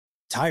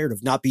Tired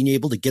of not being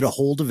able to get a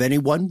hold of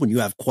anyone when you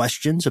have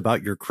questions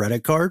about your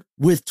credit card?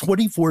 With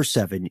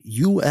 24/7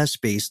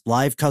 U.S.-based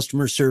live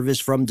customer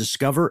service from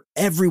Discover,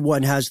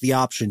 everyone has the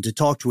option to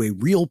talk to a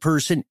real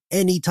person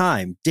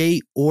anytime, day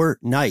or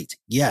night.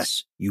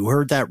 Yes, you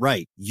heard that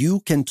right.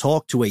 You can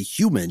talk to a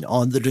human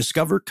on the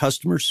Discover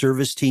customer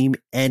service team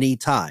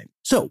anytime.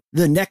 So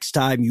the next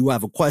time you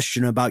have a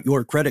question about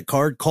your credit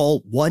card,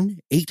 call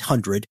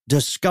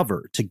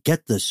 1-800-DISCOVER to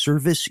get the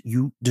service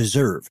you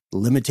deserve.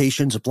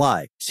 Limitations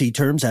apply. See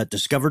terms at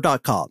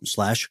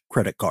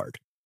discover.com/credit card.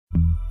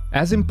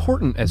 As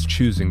important as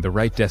choosing the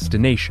right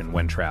destination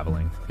when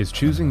traveling is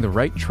choosing the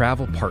right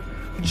travel partner.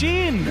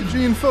 Gene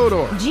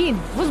Fodor. Gene,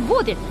 was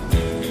будет?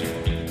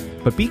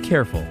 But be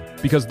careful,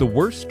 because the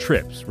worst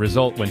trips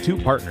result when two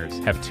partners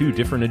have two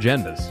different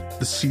agendas.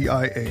 The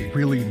CIA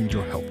really need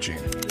your help, Gene.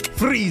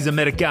 Freeze,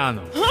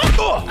 Americano!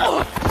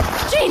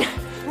 Gene,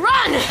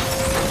 run!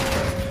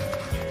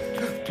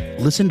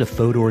 Listen to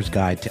Fodor's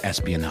Guide to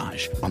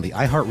Espionage on the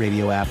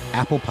iHeartRadio app,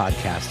 Apple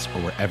Podcasts, or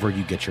wherever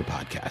you get your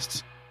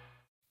podcasts.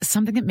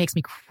 Something that makes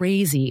me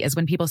crazy is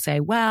when people say,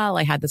 well,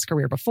 I had this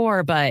career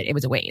before, but it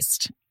was a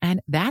waste.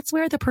 And that's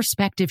where the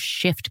perspective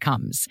shift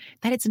comes,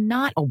 that it's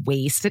not a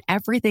waste, that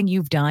everything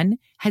you've done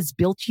has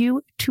built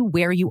you to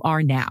where you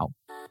are now.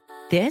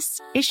 This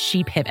is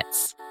She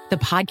Pivots, the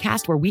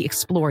podcast where we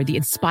explore the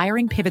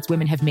inspiring pivots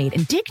women have made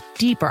and dig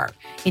deeper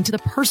into the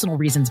personal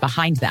reasons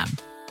behind them.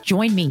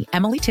 Join me,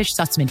 Emily Tish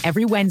Sussman,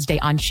 every Wednesday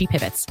on She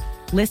Pivots.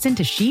 Listen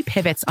to She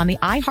Pivots on the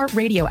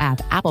iHeartRadio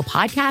app, Apple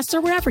Podcasts,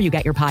 or wherever you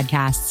get your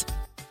podcasts.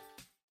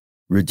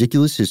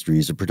 Ridiculous History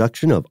is a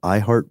production of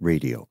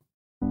iHeartRadio.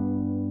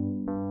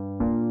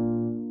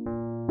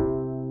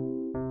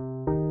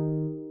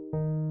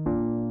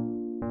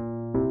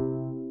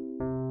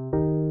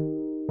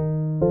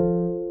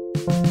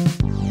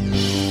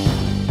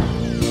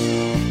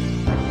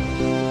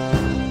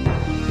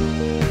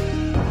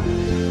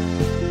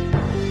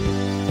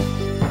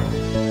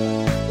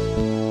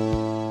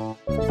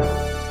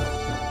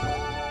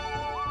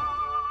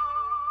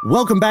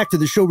 Welcome back to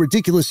the show,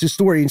 Ridiculous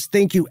Historians.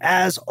 Thank you,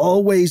 as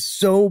always,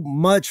 so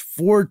much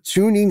for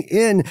tuning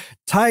in.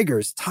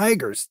 Tigers.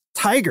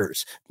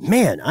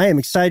 Man, I am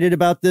excited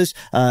about this.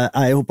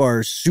 I hope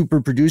our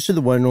super producer, the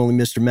one and only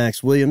Mr.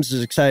 Max Williams,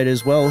 is excited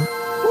as well.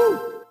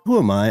 Who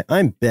am I?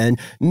 I'm Ben.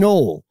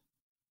 Noel.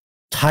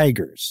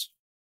 Tigers,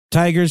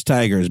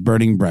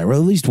 burning bright.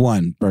 Well, at least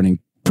one burning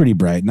pretty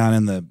bright. Not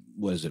in the,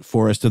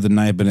 forest of the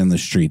night, but in the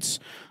streets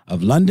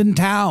of London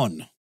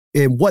town.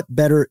 And what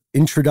better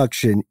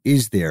introduction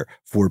is there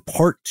for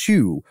part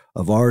 2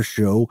 of our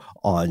show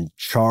on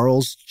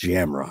Charles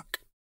Jamrock?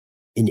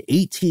 In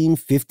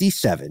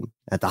 1857,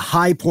 at the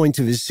high point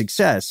of his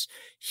success,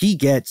 he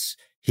gets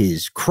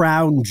his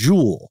crown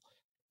jewel,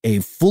 a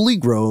fully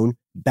grown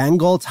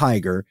Bengal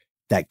tiger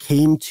that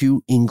came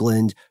to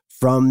England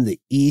from the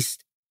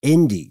East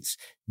Indies.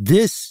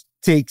 This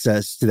takes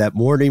us to that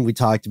morning we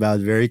talked about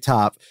at the very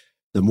top,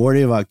 the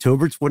morning of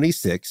October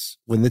 26,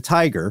 when the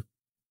tiger,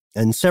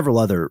 and several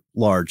other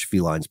large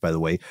felines, by the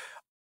way,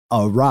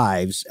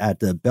 arrives at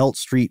the Belt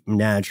Street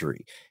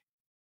Menagerie.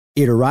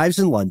 It arrives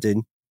in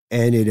London,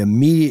 and it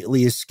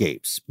immediately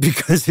escapes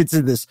because it's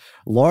in this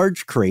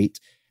large crate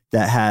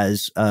that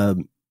has,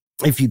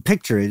 if you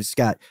picture it, it's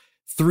got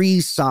 3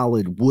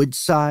 solid wood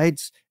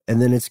sides,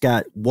 and then it's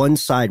got one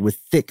side with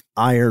thick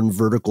iron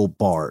vertical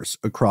bars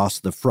across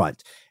the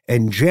front.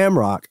 And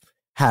Jamrock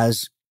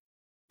has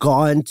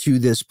gone to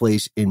this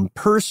place in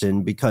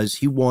person because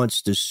he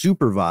wants to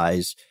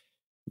supervise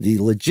the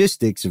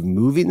logistics of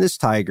moving this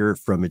tiger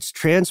from its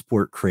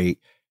transport crate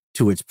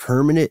to its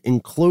permanent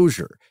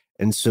enclosure.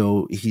 And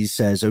so he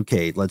says,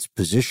 okay, let's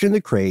position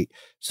the crate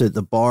so that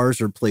the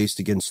bars are placed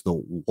against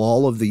the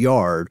wall of the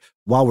yard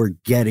while we're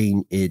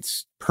getting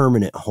its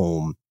permanent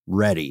home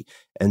ready.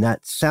 And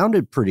that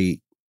sounded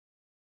pretty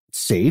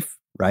safe,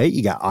 right?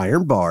 You got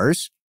iron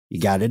bars, you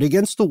got it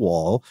against the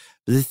wall.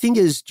 But the thing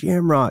is,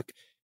 Jamrock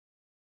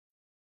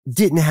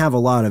didn't have a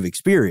lot of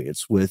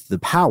experience with the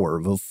power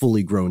of a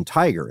fully grown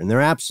tiger, and they're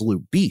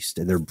absolute beasts,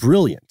 and they're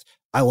brilliant.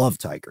 I love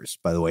tigers,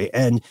 by the way.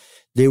 And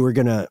they were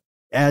going to,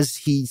 as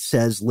he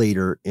says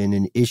later in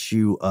an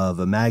issue of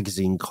a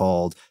magazine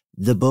called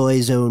The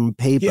Boy's Own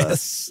Paper.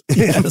 Yes.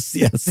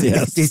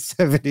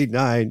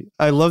 1979.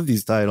 I love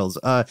these titles.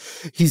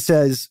 He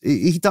says,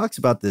 he talks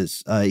about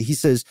this. He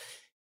says,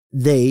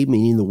 they,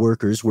 meaning the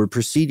workers, were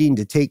proceeding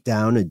to take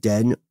down a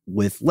den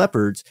with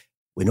leopards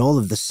when all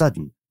of a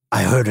sudden,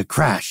 I heard a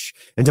crash,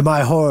 and to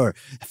my horror,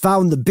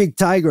 found the big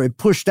tiger had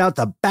pushed out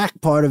the back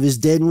part of his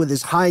den with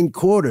his hind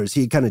quarters.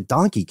 He had kind of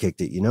donkey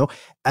kicked it,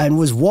 and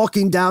was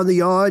walking down the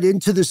yard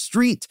into the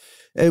street,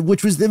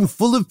 which was then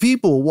full of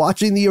people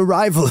watching the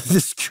arrival of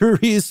this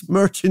curious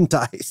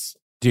merchandise.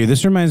 Dude,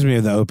 this reminds me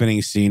of the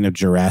opening scene of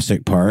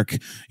Jurassic Park,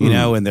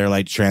 when they're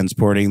like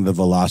transporting the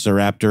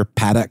velociraptor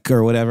paddock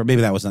or whatever.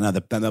 Maybe that was another,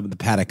 the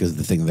paddock is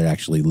the thing they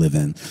actually live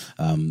in.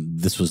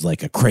 This was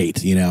like a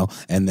crate,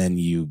 and then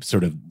you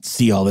sort of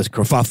see all this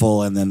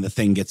kerfuffle and then the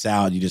thing gets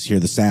out, you just hear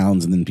the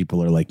sounds and then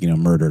people are like,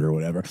 murdered or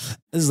whatever.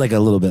 This is like a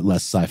little bit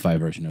less sci-fi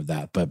version of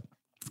that, but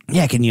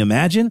Yeah, can you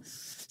imagine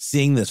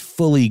seeing this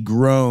fully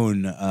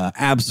grown,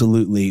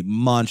 absolutely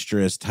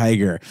monstrous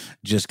tiger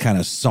just kind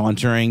of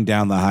sauntering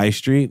down the high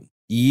street?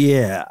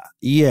 Yeah,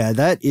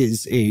 that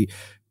is a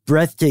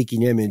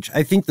breathtaking image.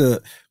 I think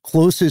the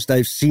closest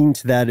I've seen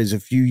to that is a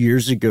few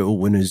years ago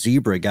when a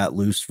zebra got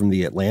loose from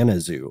the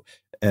Atlanta Zoo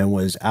and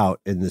was out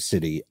in the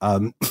city.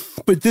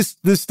 But this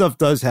stuff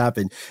does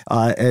happen.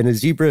 And a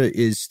zebra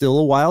is still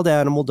a wild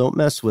animal. Don't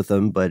mess with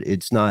them, but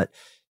it's not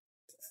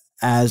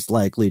as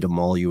likely to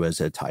maul you as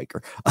a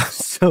tiger.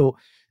 So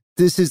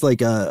this is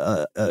like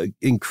a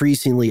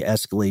increasingly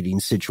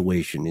escalating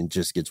situation, and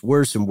just gets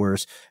worse and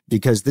worse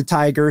because the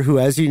tiger, who,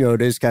 as you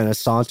notice, kind of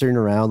sauntering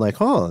around like,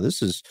 oh,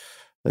 this is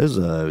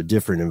a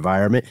different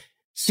environment,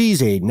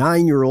 sees a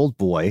 9-year-old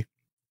boy,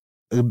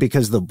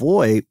 because the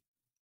boy,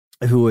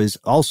 who has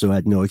also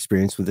had no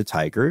experience with a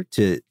tiger,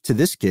 to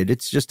this kid,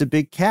 it's just a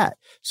big cat.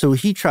 So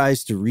he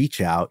tries to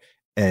reach out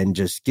and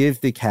just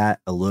give the cat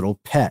a little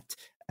pet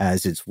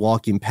as it's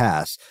walking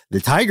past.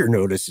 The tiger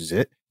notices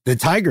it. The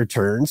tiger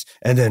turns,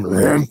 and then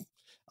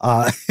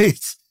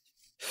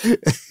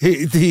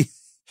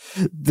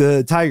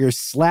the tiger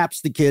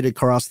slaps the kid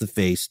across the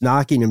face,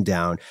 knocking him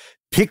down,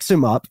 picks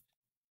him up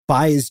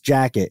by his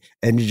jacket,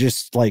 and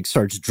just like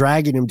starts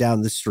dragging him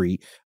down the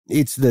street.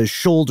 It's the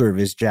shoulder of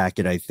his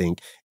jacket, I think.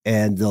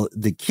 And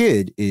the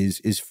kid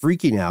is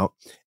freaking out.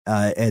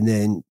 And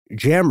then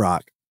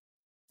Jamrock,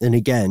 and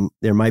again,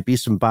 there might be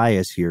some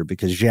bias here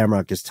because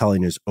Jamrock is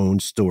telling his own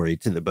story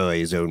to the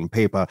boy's own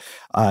paper.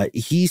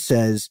 He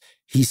says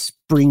he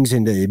springs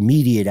into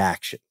immediate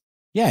action.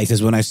 Yeah, he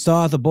says, when I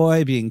saw the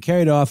boy being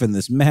carried off in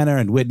this manner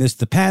and witnessed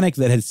the panic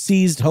that had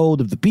seized hold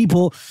of the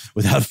people,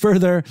 without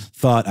further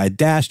thought, I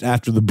dashed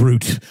after the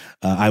brute.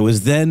 I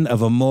was then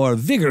of a more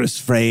vigorous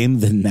frame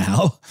than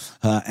now,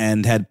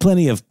 and had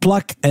plenty of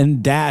pluck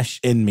and dash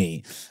in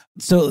me.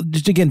 So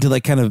just again, to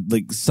like kind of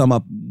like sum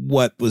up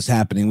what was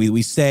happening,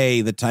 we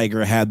say the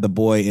tiger had the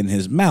boy in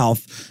his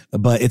mouth,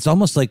 but it's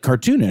almost like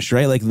cartoonish,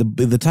 right? Like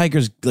the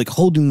tiger's like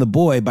holding the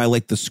boy by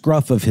like the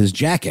scruff of his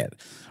jacket,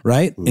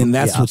 right? And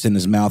that's what's in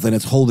his mouth, and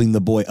it's holding the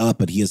boy up,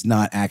 but he has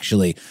not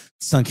actually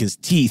sunk his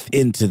teeth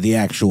into the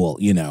actual,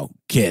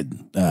 kid,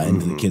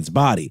 into the kid's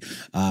body.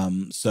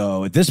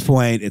 So at this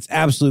point, it's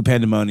absolute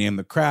pandemonium.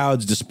 The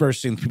crowd's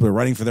dispersing. People are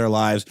running for their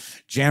lives.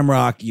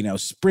 Jamrock,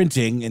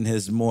 sprinting in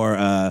his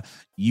more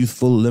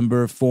youthful,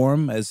 limber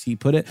form, as he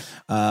put it,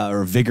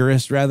 or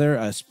vigorous,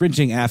 rather,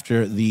 sprinting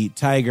after the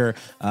tiger.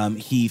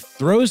 He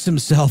throws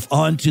himself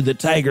onto the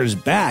tiger's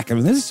back. I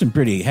mean, this is some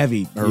pretty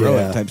heavy,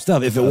 heroic type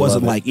stuff. If it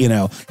wasn't like,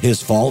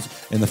 his fault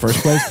in the first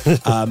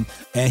place.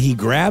 And he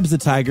grabs the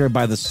tiger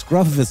by the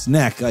scruff of its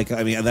neck.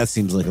 That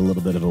seems like a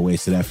little bit of a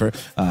wasted effort.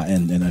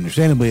 And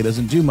understandably, it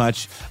doesn't do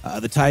much.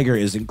 The tiger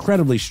is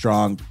incredibly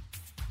strong,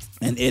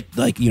 and it,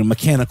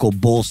 mechanical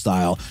bull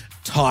style,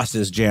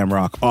 tosses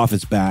Jamrock off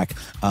its back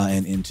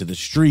and into the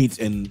street,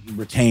 and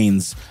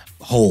retains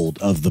hold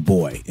of the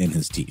boy in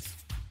his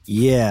teeth.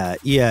 Yeah.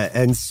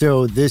 And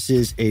so this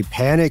is a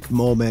panic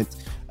moment.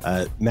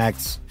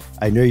 Max,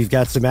 I know you've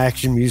got some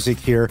action music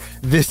here.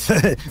 This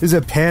is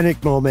a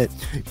panic moment.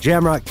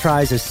 Jamrock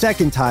tries a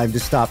second time to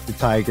stop the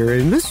tiger,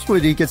 and this is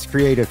when he gets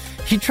creative.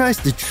 He tries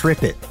to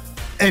trip it,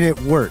 and it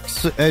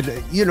works. And,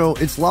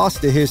 it's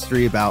lost to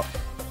history about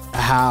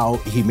how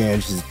he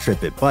manages to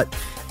trip it. But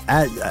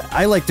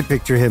I like to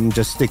picture him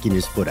just sticking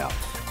his foot out.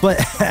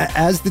 But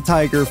as the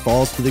tiger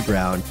falls to the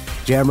ground,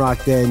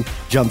 Jamrock then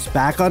jumps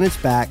back on its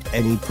back,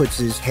 and he puts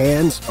his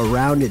hands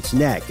around its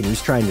neck, and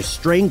he's trying to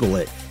strangle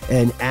it.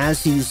 And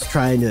as he's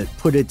trying to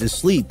put it to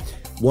sleep,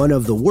 one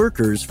of the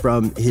workers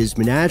from his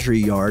menagerie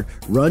yard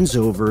runs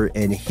over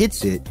and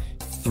hits it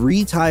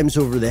 3 times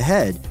over the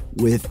head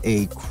with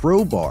a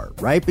crowbar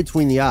right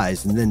between the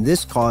eyes. And then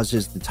this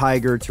causes the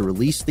tiger to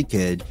release the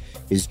kid.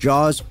 His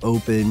jaws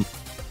open.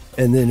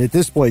 And then at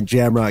this point,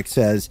 Jamrock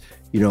says,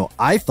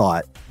 I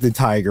thought the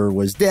tiger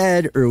was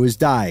dead or was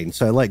dying,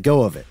 so I let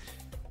go of it.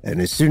 And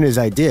as soon as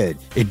I did,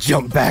 it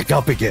jumped back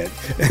up again.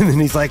 And then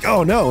he's like,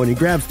 oh no. And he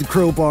grabs the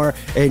crowbar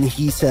and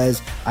he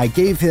says, I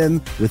gave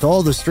him, with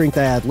all the strength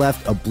I had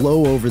left, a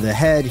blow over the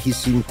head. He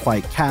seemed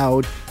quite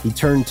cowed. He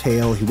turned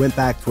tail. He went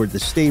back toward the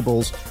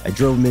stables. I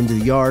drove him into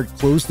the yard,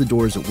 closed the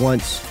doors at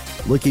once.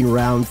 Looking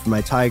around for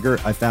my tiger,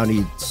 I found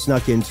he'd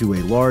snuck into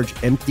a large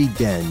empty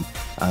den.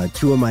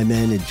 2 of my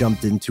men had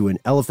jumped into an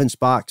elephant's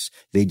box.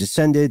 They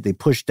descended. They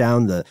pushed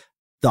down the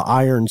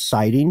iron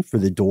siding for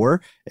the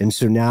door. And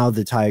so now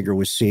the tiger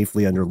was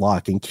safely under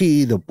lock and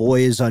key. The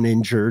boy is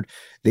uninjured.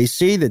 They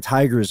say the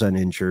tiger is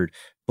uninjured,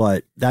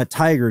 but that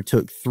tiger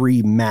took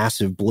 3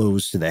 massive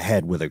blows to the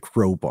head with a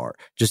crowbar,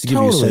 just to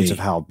give you a sense of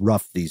how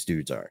rough these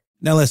dudes are.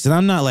 Now, listen,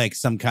 I'm not like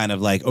some kind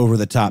of like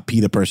over-the-top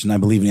PETA person. I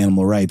believe in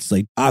animal rights.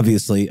 Like,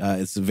 obviously,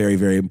 it's a very,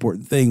 very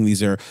important thing.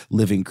 These are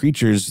living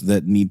creatures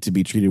that need to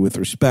be treated with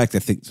respect. I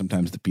think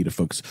sometimes the PETA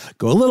folks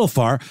go a little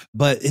far.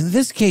 But in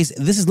this case,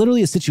 this is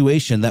literally a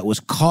situation that was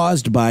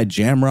caused by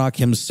Jamrock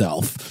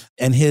himself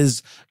and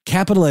his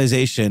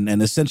capitalization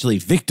and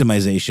essentially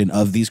victimization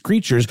of these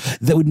creatures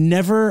that would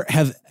never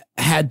have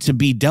had to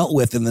be dealt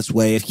with in this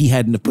way if he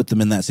hadn't have put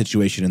them in that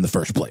situation in the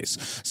first place.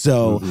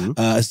 So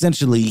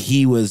essentially,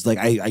 he was like,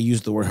 I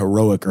used the word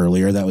heroic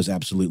earlier. That was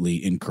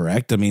absolutely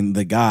incorrect. I mean,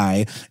 the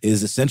guy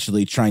is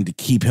essentially trying to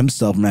keep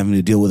himself from having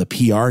to deal with a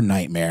PR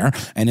nightmare.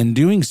 And in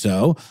doing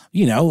so,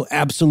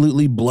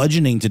 absolutely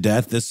bludgeoning to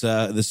death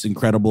this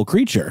incredible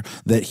creature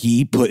that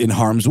he put in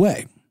harm's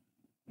way.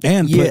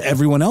 And put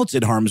everyone else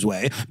in harm's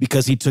way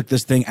because he took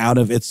this thing out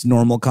of its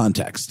normal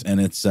context.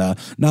 And it's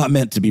not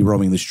meant to be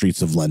roaming the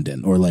streets of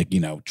London or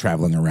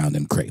traveling around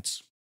in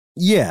crates.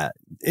 Yeah.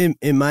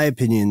 In my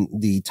opinion,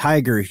 the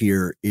tiger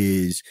here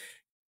is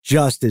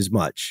just as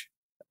much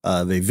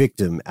of a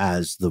victim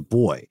as the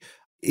boy.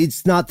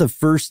 It's not the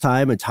first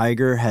time a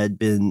tiger had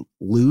been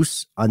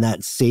loose on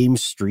that same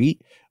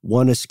street.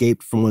 One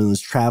escaped from one of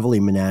those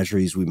traveling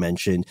menageries we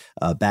mentioned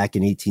back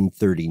in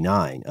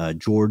 1839.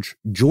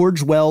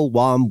 Georgewell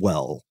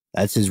Womwell.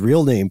 That's his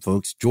real name,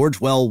 folks.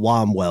 Georgewell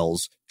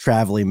Womwell's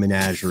traveling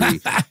menagerie.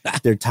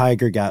 Their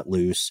tiger got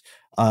loose.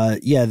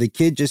 The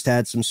kid just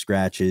had some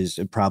scratches,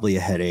 probably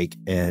a headache,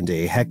 and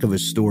a heck of a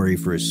story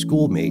for his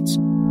schoolmates.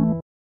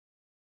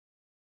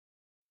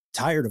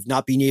 Tired of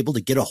not being able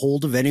to get a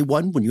hold of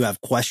anyone when you have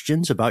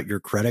questions about your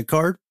credit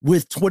card?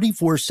 With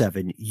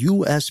 24/7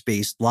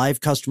 U.S.-based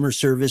live customer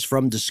service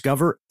from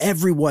Discover,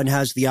 everyone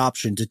has the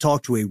option to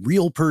talk to a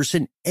real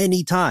person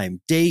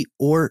anytime, day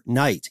or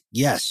night.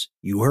 Yes,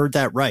 you heard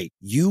that right.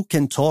 You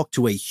can talk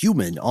to a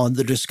human on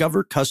the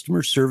Discover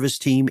customer service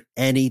team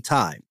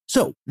anytime.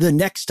 So the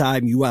next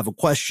time you have a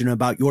question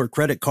about your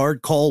credit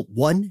card, call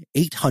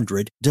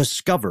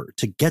 1-800-DISCOVER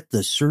to get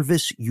the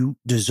service you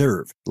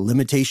deserve.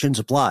 Limitations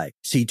apply.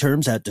 See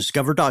terms at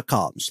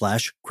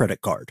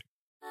discover.com/creditcard.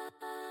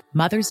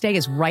 Mother's Day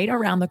is right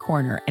around the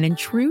corner, and in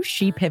true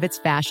She Pivots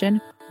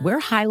fashion,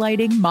 we're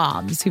highlighting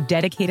moms who've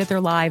dedicated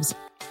their lives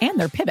and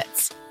their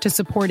pivots to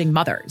supporting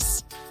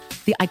mothers.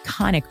 The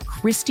iconic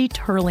Christy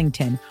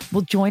Turlington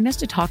will join us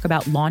to talk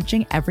about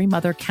launching Every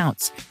Mother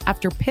Counts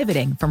after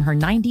pivoting from her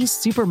 90s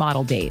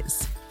supermodel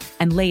days.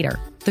 And later,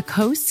 the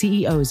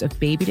co-CEOs of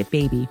Baby to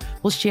Baby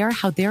will share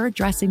how they're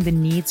addressing the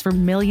needs for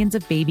millions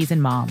of babies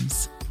and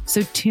moms.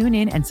 So tune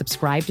in and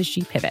subscribe to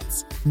She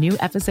Pivots. New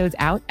episodes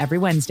out every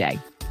Wednesday.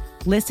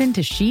 Listen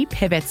to She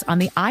Pivots on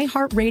the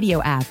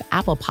iHeartRadio app,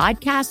 Apple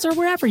Podcasts, or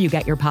wherever you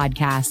get your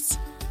podcasts.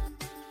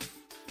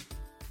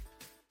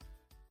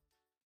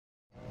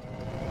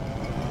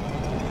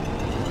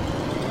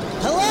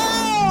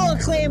 Hello,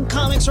 acclaimed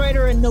comics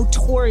writer and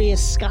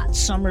notorious Scott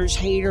Summers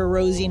hater,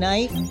 Rosie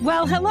Knight.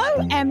 Well,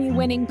 hello,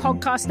 Emmy-winning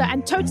podcaster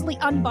and totally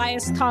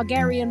unbiased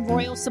Targaryen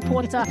royal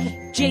supporter,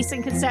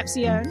 Jason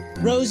Concepcion.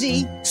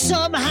 Rosie,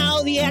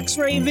 somehow the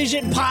X-Ray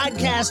Vision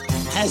podcast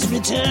has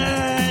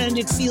returned.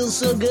 It feels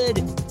so good.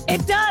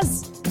 It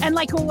does. And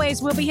like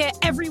always, we'll be here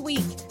every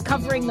week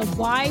covering the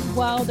wide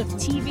world of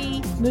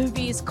TV,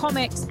 movies,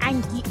 comics,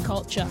 and geek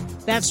culture.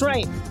 That's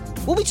right.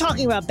 We'll be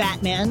talking about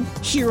Batman,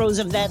 heroes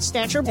of that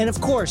stature, and of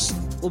course,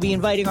 we'll be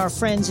inviting our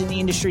friends in the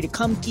industry to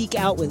come geek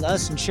out with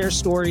us and share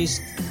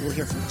stories. We'll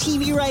hear from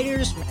TV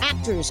writers, from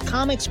actors,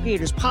 comics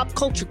creators, pop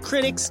culture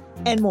critics,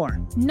 and more.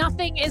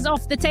 Nothing is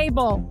off the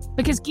table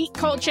because geek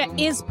culture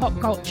is pop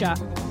culture,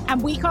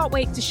 and we can't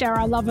wait to share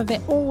our love of it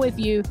all with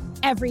you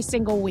every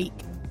single week.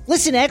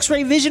 Listen to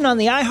X-Ray Vision on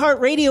the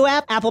iHeartRadio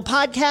app, Apple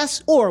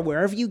Podcasts, or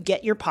wherever you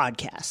get your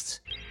podcasts.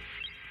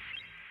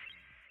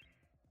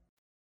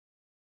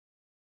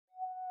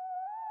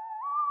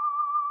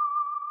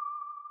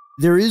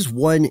 There is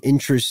one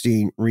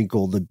interesting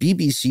wrinkle. The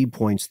BBC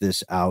points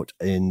this out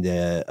in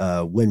the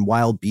When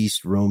Wild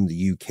Beasts Roam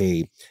the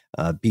UK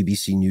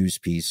BBC News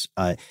piece.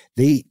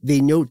 They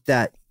note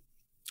that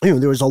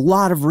there was a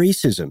lot of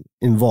racism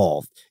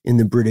involved in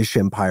the British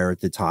Empire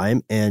at the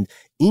time, and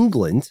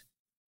England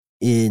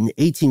in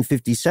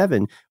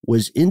 1857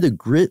 was in the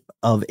grip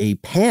of a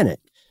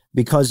panic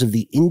because of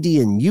the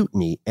Indian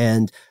Mutiny,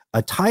 and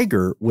a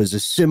tiger was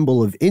a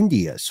symbol of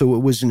India. So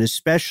it was an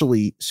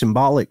especially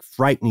symbolic,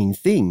 frightening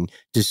thing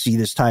to see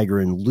this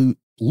tiger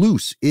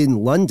loose in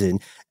London.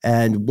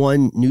 And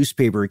one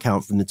newspaper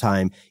account from the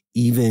time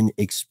even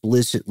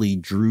explicitly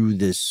drew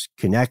this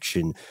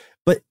connection.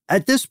 But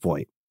at this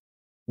point,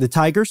 the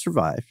tiger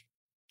survived.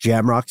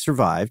 Jamrock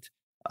survived.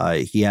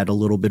 He had a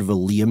little bit of a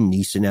Liam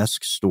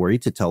Neeson-esque story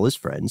to tell his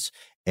friends,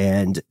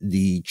 and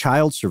the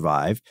child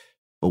survived.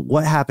 But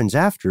what happens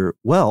after?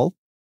 Well,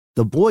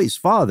 the boy's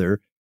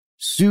father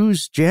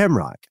sues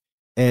Jamrock,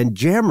 and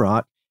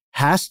Jamrock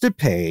has to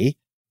pay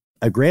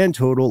a grand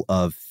total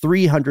of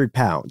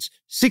 £300,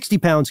 60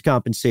 pounds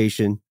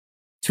compensation,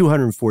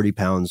 240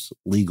 pounds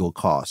legal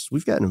costs.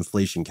 We've got an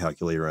inflation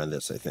calculator on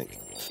this, I think.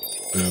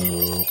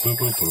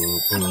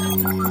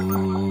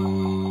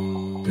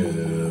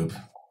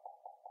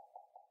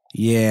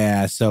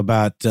 Yeah, so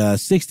about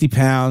 60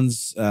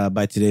 pounds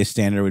by today's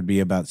standard would be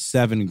about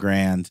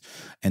 $7,000,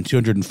 and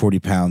 240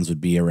 pounds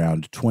would be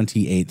around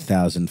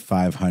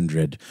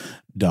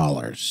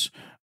 $28,500.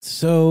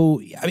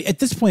 So, I mean, at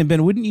this point,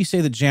 Ben, wouldn't you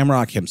say that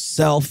Jamrock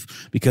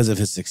himself, because of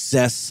his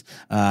success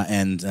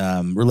and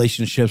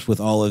relationships with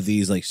all of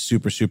these like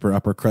super, super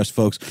upper crust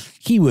folks,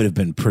 he would have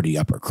been pretty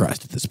upper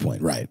crust at this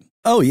point, right?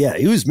 Oh, yeah.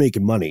 He was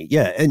making money.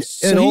 Yeah. And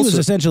he was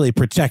essentially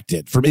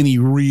protected from any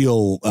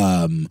real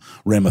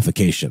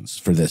ramifications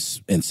for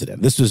this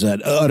incident. This was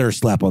an utter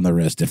slap on the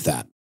wrist, if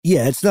that.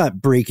 Yeah, it's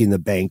not breaking the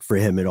bank for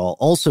him at all.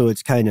 Also,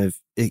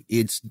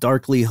 it's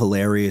darkly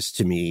hilarious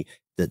to me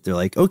that they're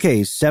like,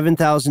 okay,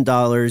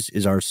 $7,000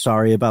 is our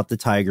sorry about the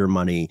tiger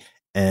money,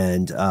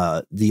 and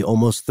the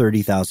almost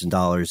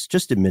 $30,000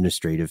 just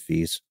administrative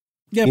fees.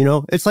 Yep. You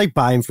know, it's like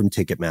buying from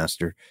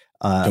Ticketmaster.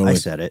 Totally. I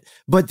said it,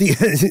 but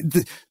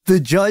the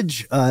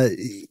judge.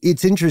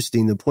 It's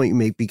interesting the point you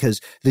make,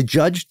 because the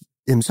judge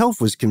himself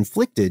was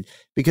conflicted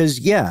because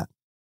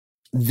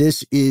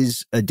this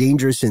is a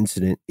dangerous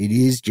incident. It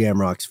is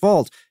Jamrock's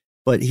fault,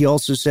 but he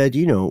also said,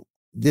 you know,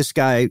 this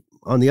guy,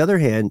 on the other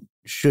hand,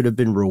 should have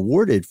been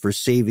rewarded for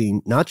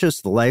saving not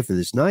just the life of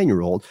this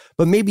 9-year-old,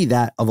 but maybe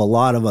that of a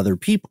lot of other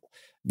people.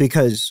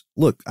 Because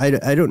look, I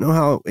don't know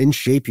how in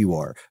shape you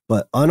are,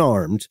 but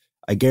unarmed,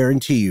 I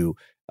guarantee you,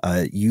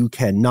 you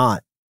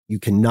cannot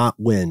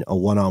win a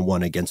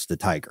one-on-one against the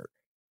tiger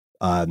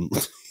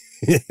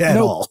at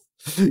all.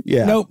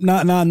 Yeah. Nope.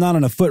 Not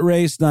in a foot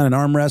race, not in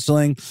arm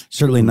wrestling,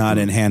 certainly not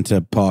in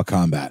hand-to-paw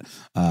combat.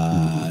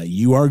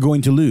 You are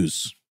going to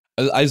lose.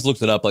 I just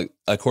looked it up. Like,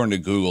 according to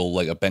Google,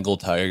 like a Bengal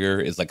tiger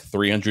is like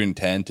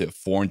 310 to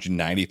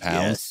 490 pounds.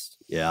 Yes.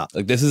 Yeah.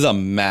 Like, this is a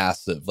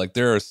massive, like,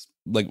 there's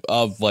like,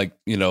 of like,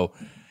 you know,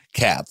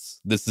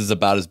 cats. This is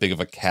about as big of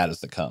a cat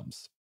as it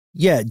comes.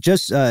 Yeah.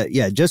 Just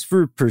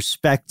for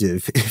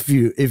perspective, if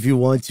you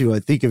want to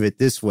think of it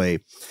this way,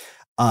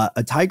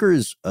 a tiger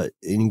is an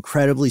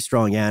incredibly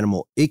strong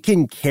animal. It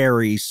can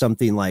carry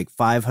something like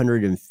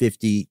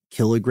 550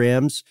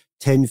 kilograms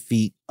 10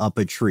 feet up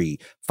a tree.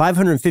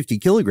 550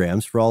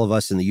 kilograms for all of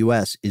us in the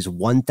U.S. is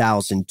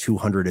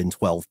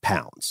 1,212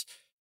 pounds.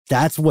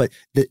 That's what,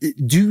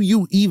 do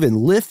you even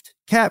lift,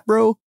 cat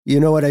bro? You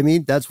know what I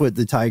mean? That's what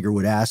the tiger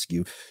would ask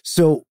you.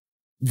 So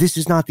this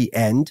is not the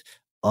end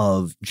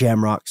of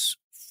Jamrock's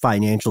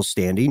financial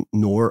standing,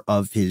 nor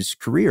of his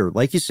career.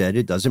 Like you said,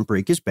 it doesn't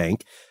break his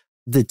bank.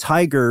 The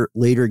tiger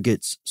later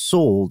gets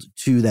sold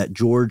to that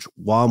George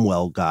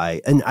Womwell guy.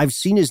 And I've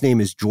seen his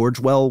name as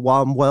Georgewell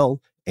Womwell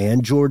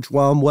and George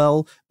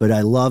Womwell, but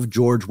I love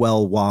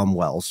Georgewell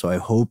Womwell, so I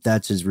hope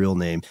that's his real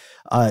name.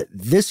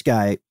 This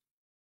guy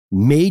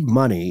made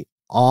money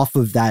off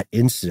of that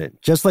incident,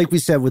 just like we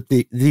said with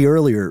the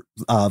earlier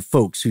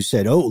folks who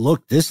said, oh,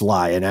 look, this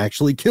lion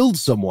actually killed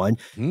someone.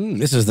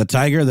 This is the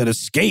tiger that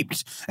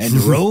escaped and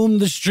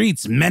roamed the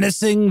streets,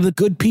 menacing the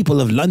good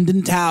people of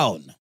London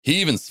town. He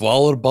even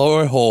swallowed a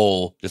boy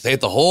whole. Just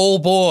ate the whole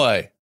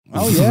boy.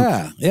 Oh,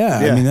 yeah.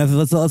 I mean,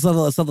 let's not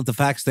let the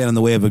facts stand in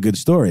the way of a good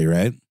story,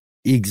 right?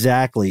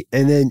 Exactly.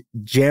 And then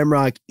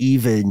Jamrock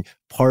even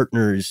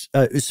partners.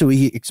 So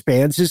he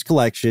expands his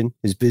collection.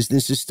 His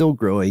business is still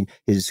growing.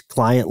 His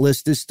client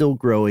list is still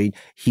growing.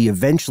 He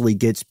eventually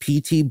gets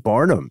P.T.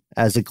 Barnum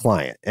as a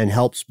client and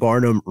helps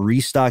Barnum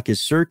restock his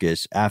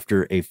circus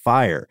after a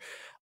fire.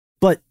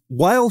 But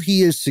while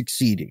he is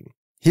succeeding,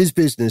 his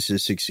business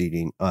is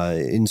succeeding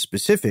in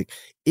specific.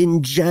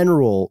 In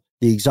general,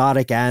 the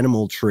exotic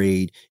animal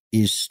trade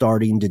is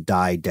starting to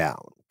die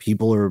down.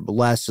 People are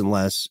less and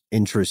less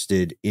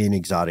interested in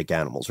exotic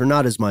animals, or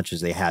not as much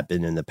as they had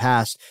been in the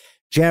past.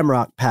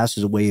 Jamrock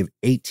passes away in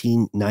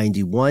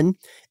 1891.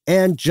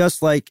 And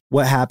just like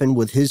what happened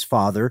with his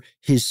father,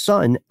 his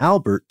son,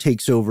 Albert,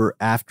 takes over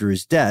after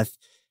his death.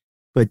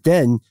 But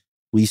then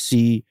we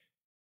see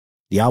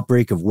the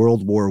outbreak of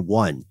World War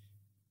I.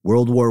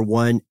 World War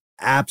I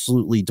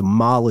absolutely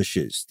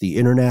demolishes the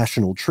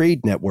international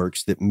trade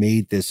networks that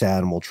made this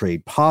animal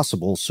trade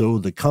possible. So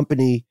the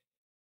company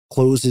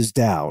closes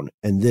down,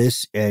 and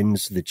this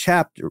ends the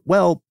chapter.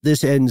 Well,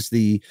 this ends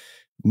the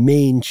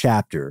main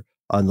chapter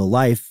on the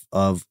life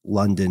of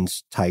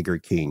London's Tiger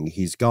King.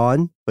 He's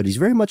gone, but he's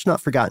very much not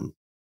forgotten.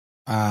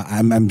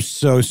 I'm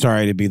so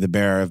sorry to be the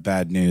bearer of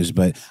bad news,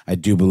 but I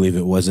do believe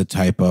it was a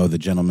typo. The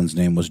gentleman's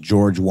name was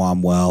George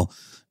Womwell,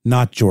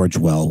 not George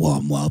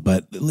Womwell,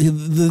 but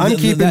I'm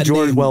keeping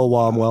George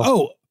Womwell.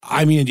 Oh,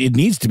 I mean, it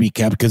needs to be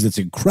kept because it's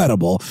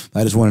incredible.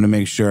 I just wanted to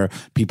make sure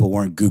people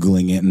weren't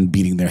Googling it and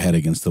beating their head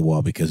against the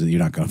wall, because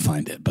you're not going to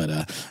find it. But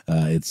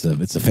it's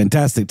a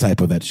fantastic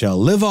typo that shall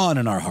live on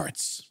in our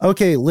hearts.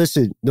 Okay,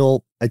 listen,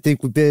 Noel, I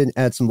think we've been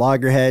at some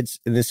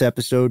loggerheads in this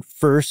episode.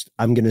 First,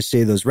 I'm going to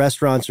say those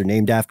restaurants are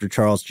named after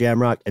Charles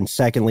Jamrock. And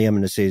secondly, I'm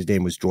going to say his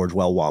name was George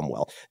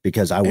Womwell,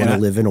 because I want to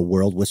live in a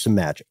world with some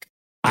magic.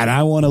 And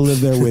I want to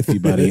live there with you,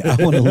 buddy. I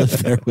want to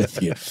live there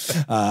with you.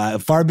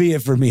 Far be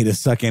it for me to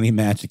suck any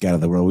magic out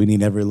of the world. We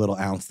need every little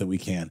ounce that we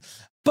can.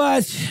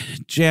 But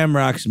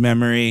Jamrock's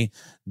memory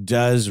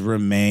does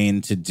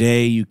remain.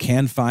 Today, you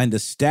can find a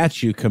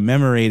statue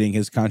commemorating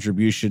his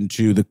contribution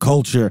to the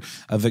culture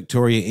of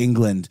Victoria,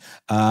 England.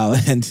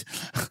 And,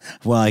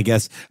 well, I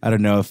guess, I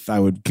don't know if I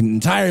would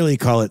entirely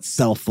call it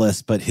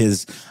selfless, but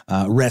his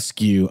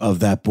rescue of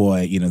that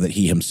boy, that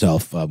he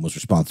himself was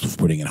responsible for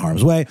putting in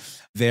harm's way.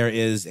 There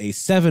is a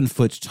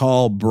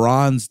 7-foot-tall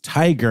bronze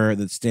tiger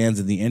that stands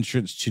in the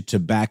entrance to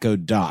Tobacco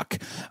Dock.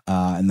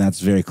 And that's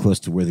very close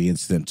to where the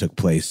incident took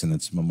place. And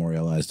it's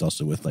memorialized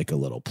also with like a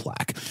little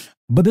plaque.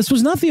 But this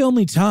was not the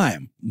only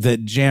time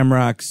that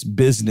Jamrock's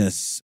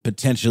business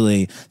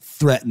potentially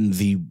threatened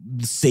the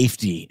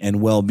safety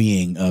and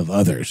well-being of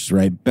others,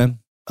 right, Ben?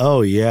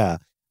 Oh, yeah.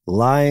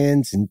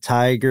 Lions and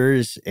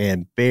tigers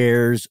and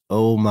bears.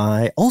 Oh,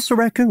 my. Also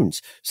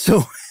raccoons.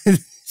 So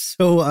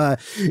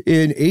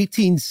in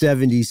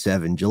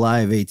 1877,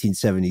 July of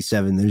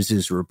 1877, there's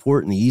this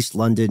report in the East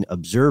London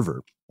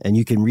Observer, and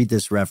you can read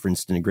this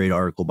referenced in a great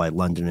article by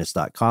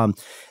Londonist.com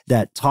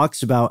that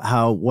talks about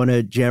how one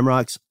of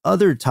Jamrock's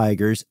other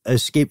tigers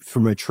escaped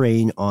from a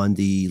train on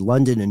the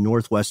London and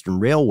Northwestern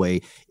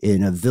Railway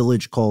in a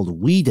village called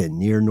Weedon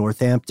near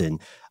Northampton.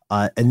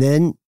 And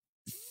then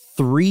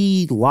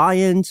 3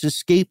 lions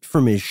escaped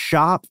from his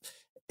shop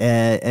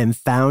and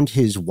found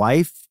his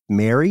wife,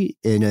 Mary,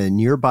 in a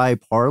nearby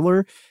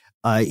parlor.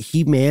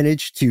 He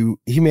managed to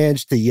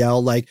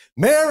yell like,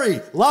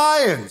 "Mary,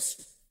 lions!"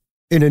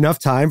 in enough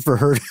time for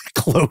her to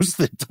close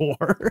the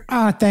door.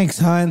 Thanks,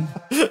 hon.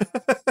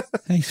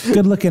 Thanks.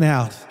 Good looking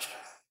out.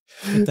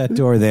 Put that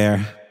door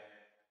there.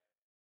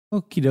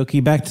 Okie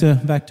dokie. Back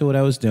to what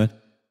I was doing.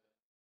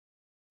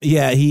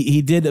 Yeah,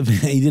 he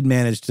did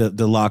manage to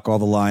lock all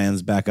the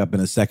lions back up in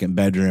a second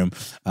bedroom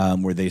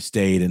where they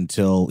stayed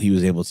until he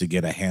was able to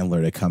get a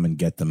handler to come and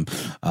get them.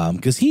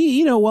 Because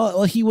he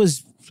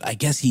was, I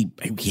guess he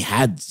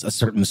had a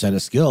certain set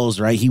of skills,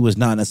 right? He was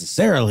not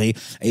necessarily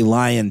a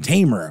lion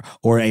tamer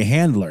or a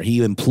handler.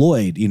 He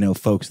employed,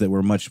 folks that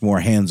were much more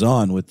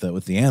hands-on with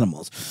the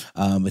animals.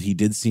 But he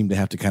did seem to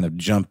have to kind of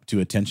jump to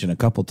attention a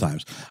couple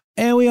times.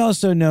 And we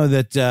also know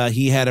that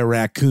he had a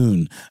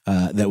raccoon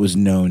that was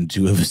known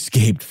to have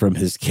escaped from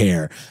his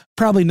care.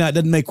 Probably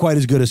doesn't make quite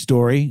as good a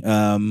story.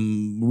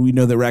 We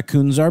know that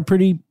raccoons are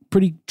pretty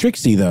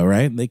tricksy though,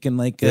 right? They can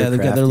they've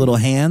got their little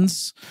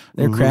hands.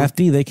 They're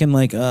crafty. They can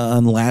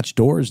unlatch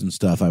doors and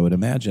stuff, I would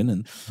imagine.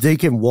 And they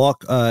can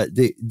walk,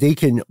 they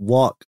can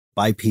walk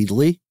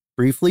bipedally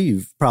briefly.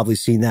 You've probably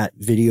seen that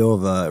video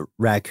of a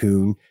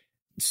raccoon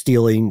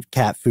stealing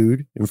cat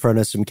food in front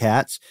of some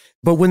cats.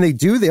 But when they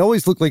do, they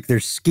always look like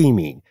they're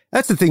scheming.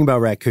 That's the thing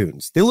about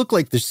raccoons. They look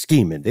like they're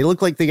scheming. They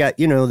look like they got,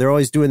 they're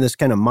always doing this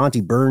kind of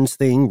Monty Burns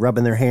thing,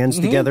 rubbing their hands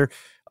together.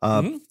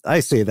 I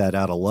say that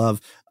out of love.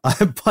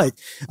 But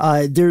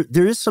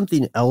there is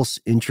something else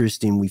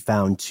interesting we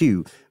found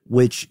too,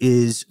 which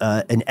is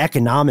an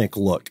economic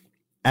look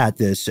at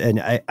this.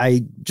 And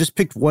I just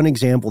picked one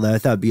example that I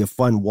thought would be a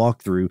fun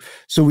walkthrough.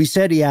 So we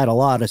said he had a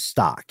lot of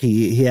stock.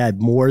 He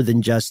had more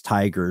than just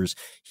tigers.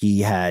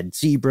 He had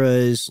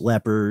zebras,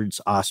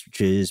 leopards,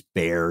 ostriches,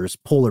 bears,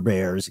 polar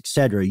bears,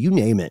 etc. You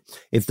name it.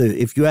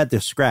 If you had the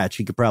scratch,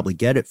 he could probably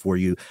get it for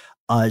you.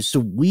 So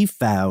we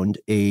found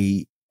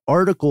a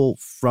article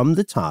from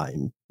the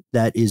time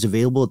that is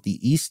available at the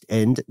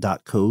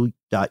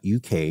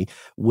eastend.co.uk,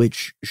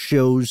 which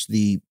shows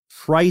the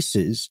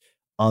prices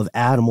of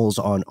animals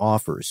on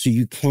offer. So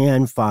you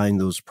can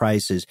find those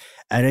prices.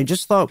 And I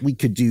just thought we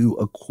could do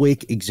a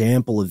quick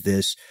example of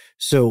this.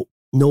 So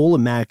Noel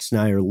and Max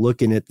and I are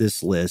looking at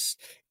this list,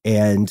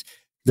 and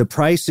the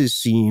prices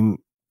seem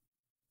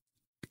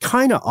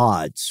kind of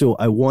odd. So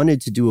I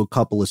wanted to do a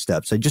couple of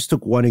steps. I just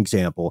took one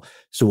example.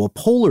 So a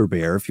polar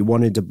bear, if you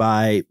wanted to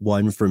buy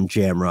one from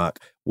Jamrock,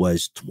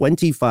 was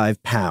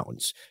 25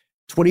 pounds.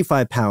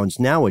 25 pounds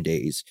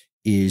nowadays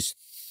is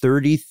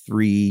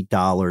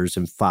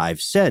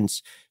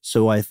 $33.05.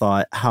 So I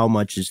thought, how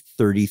much is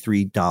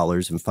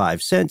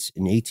 $33.05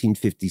 in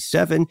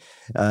 1857?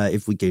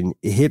 If we can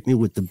hit me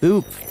with the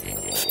boop.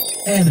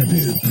 And a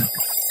boop.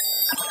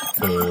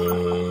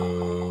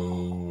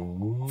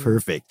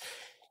 Perfect.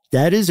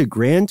 That is a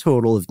grand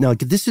total of, now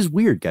this is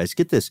weird, guys.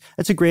 Get this.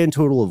 That's a grand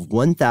total of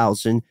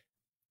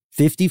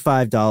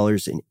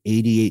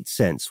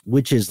 $1,055.88,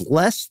 which is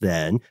less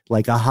than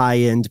like a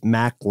high-end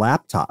Mac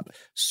laptop.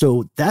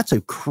 So that's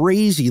a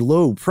crazy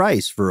low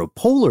price for a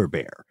polar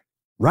bear,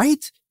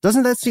 right?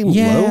 Doesn't that seem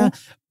low?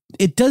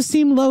 It does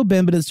seem low,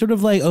 Ben, but it's sort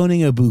of like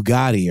owning a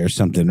Bugatti or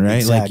something, right?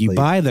 Exactly. Like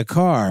you buy the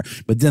car,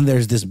 but then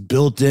there's this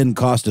built-in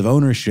cost of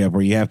ownership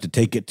where you have to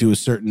take it to a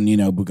certain,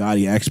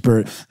 Bugatti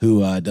expert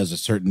who does a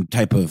certain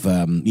type of,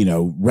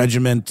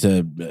 regiment.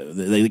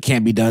 It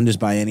can't be done just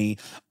by any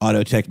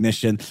auto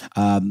technician.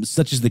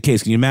 Such is the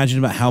case. Can you imagine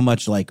about how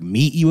much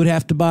meat you would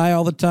have to buy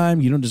all the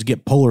time? You don't just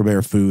get polar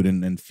bear food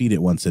and feed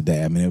it once a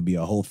day. I mean, it would be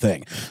a whole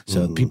thing.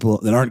 So people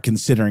that aren't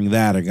considering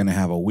that are going to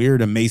have a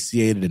weird,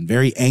 emaciated, and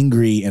very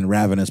angry and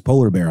ravenous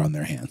polar bear on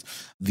their hands.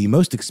 The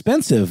most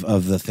expensive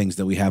of the things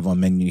that we have on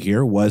menu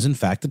here was, in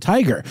fact, the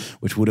tiger,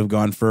 which would have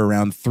gone for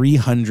around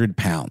 300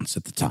 pounds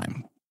at the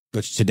time.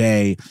 which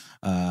today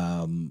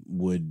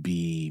would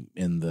be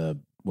in the,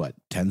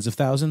 tens of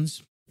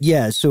thousands?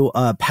 Yeah, so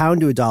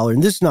pound to a dollar,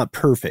 and this is not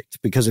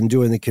perfect because I'm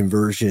doing the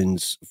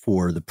conversions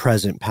for the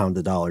present pound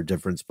to dollar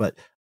difference, but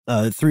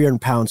 300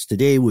 pounds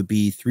today would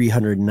be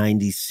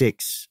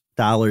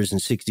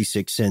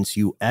 $396.66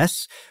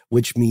 US,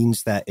 which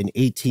means that in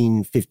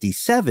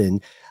 1857,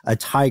 a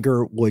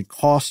tiger would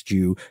cost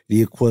you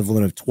the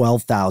equivalent of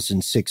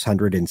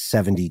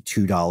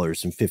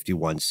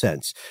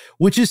 $12,672.51,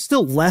 which is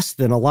still less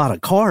than a lot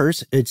of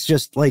cars. It's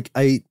just like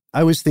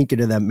I was thinking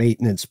of that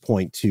maintenance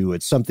point too.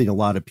 It's something a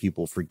lot of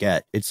people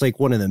forget. It's like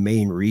one of the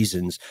main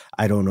reasons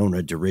I don't own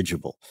a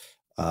dirigible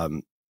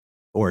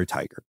or a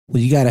tiger.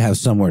 Well, you got to have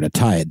somewhere to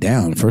tie it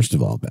down, first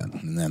of all, Ben.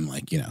 And then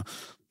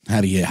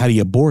how do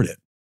you board it?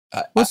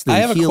 I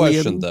have a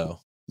question though.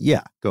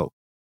 Yeah, go.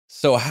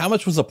 So how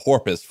much was a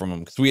porpoise from him?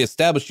 Because we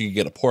established you could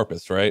get a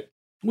porpoise, right?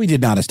 We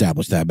did not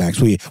establish that, Max.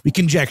 We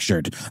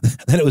conjectured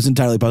that it was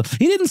entirely possible.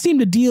 He didn't seem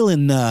to deal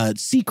in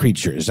sea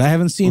creatures. I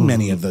haven't seen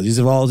many of those. These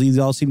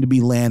all seem to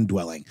be land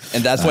dwelling.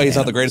 And that's why he's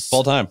not the greatest of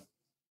all time.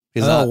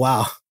 He's not.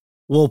 Wow.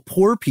 Well,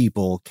 poor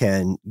people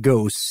can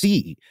go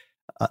see,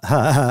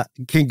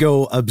 can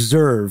go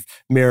observe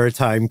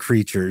maritime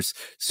creatures.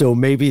 So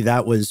maybe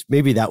that was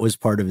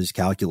part of his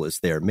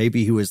calculus there.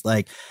 Maybe he was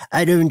like,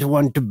 I don't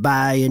want to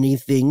buy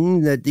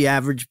anything that the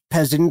average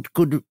peasant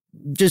could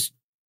just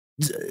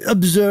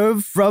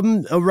observe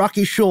from a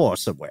rocky shore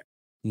somewhere.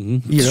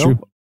 Mm-hmm. You know, true.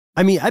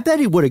 I mean, I bet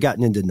he would have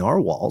gotten into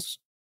narwhals.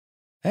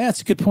 Yeah,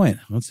 that's a good point.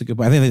 I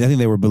think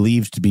they were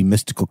believed to be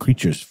mystical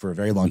creatures for a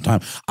very long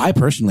time. I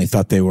personally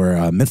thought they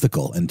were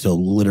mythical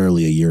until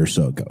literally a year or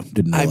so ago.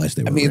 Didn't realize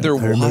they were. I mean, real.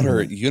 they're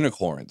water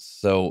unicorns,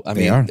 so I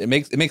mean, it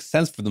makes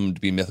sense for them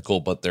to be mythical,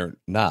 but they're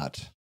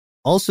not.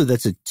 Also,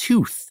 that's a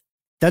tooth.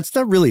 That's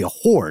not really a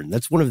horn.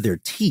 That's one of their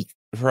teeth.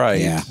 Right.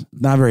 Yeah.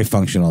 Not very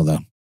functional though.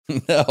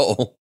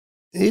 No.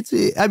 It's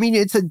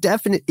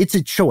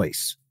a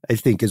choice, I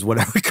think is what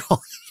I would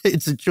call it.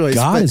 It's a choice.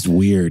 God is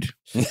weird.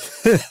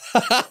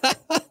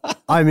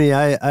 I mean,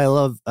 I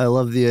love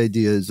the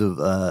ideas of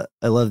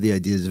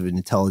an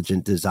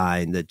intelligent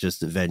design that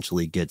just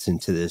eventually gets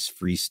into this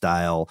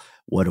freestyle.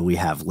 What do we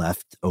have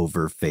left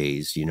over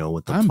phase? You know,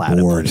 with the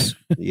platypus.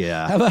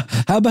 Yeah.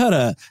 How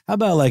about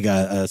like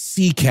a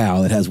sea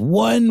cow that has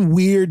one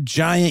weird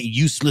giant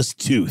useless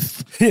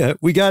tooth? Yeah,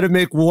 we got to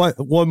make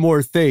one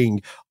more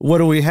thing. What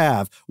do we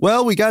have?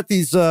 Well, we got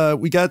these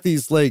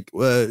like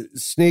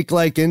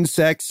snake-like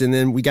insects, and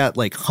then we got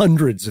like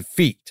hundreds of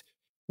feet.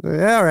 All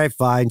right,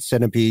 fine.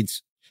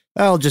 Centipedes.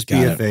 That'll just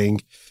be a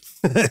thing.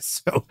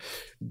 So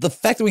the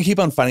fact that we keep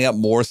on finding out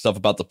more stuff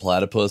about the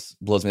platypus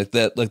blows me.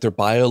 That like they're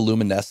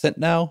bioluminescent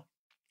now.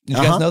 Did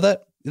you guys know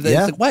that?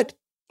 Yeah. It's like,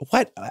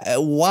 what?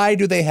 Why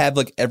do they have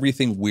like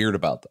everything weird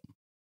about them?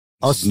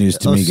 It's news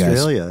to me, guys.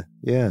 Australia.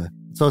 Yeah,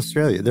 it's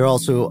Australia. They're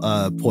also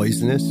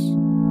poisonous.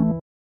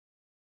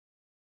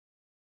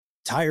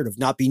 Tired of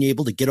not being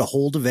able to get a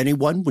hold of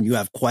anyone when you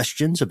have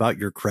questions about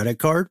your credit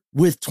card?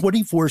 With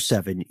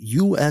 24/7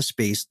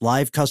 U.S.-based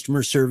live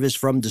customer service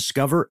from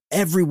Discover,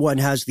 everyone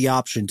has the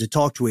option to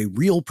talk to a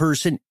real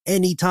person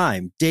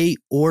anytime, day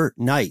or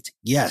night.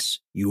 Yes,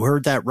 you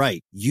heard that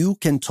right. You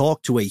can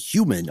talk to a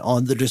human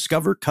on the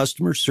Discover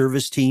customer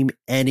service team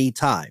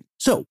anytime.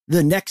 So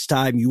the next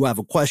time you have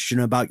a question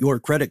about your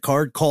credit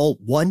card, call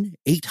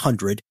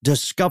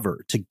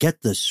 1-800-DISCOVER to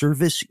get the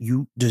service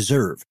you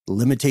deserve.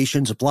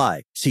 Limitations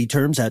apply. See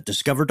terms at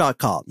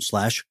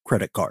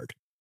discover.com/creditcard.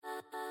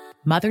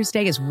 Mother's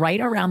Day is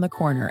right around the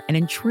corner, and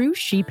in true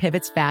She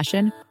Pivots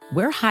fashion,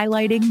 we're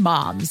highlighting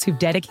moms who've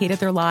dedicated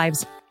their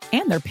lives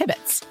and their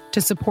pivots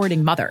to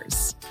supporting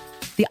mothers.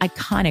 The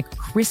iconic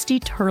Christy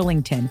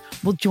Turlington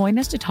will join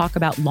us to talk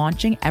about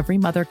launching Every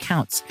Mother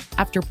Counts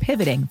after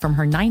pivoting from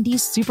her 90s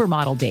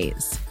supermodel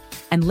days.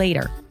 And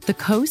later, the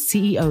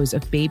co-CEOs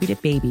of Baby to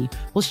Baby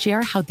will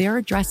share how they're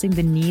addressing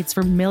the needs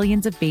for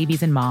millions of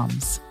babies and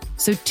moms.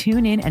 So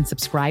tune in and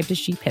subscribe to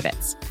She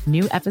Pivots.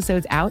 New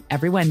episodes out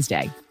every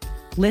Wednesday.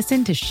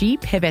 Listen to She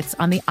Pivots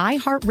on the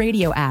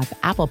iHeartRadio app,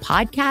 Apple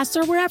Podcasts,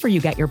 or wherever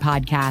you get your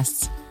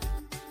podcasts.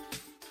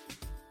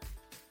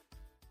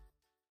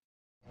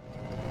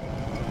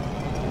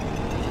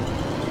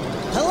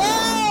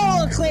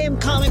 Hello, acclaimed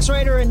comics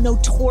writer and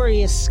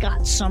notorious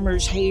Scott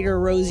Summers hater,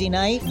 Rosie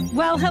Knight.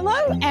 Well,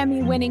 hello,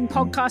 Emmy-winning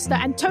podcaster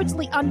and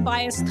totally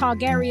unbiased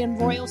Targaryen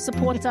royal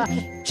supporter,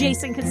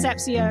 Jason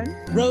Concepcion.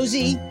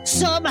 Rosie,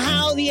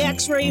 somehow the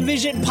X-Ray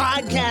Vision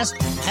podcast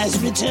has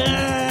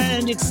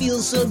returned. It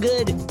feels so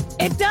good.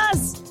 It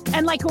does.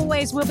 And like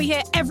always, we'll be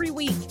here every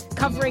week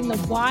covering the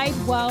wide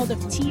world of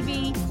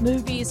TV,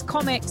 movies,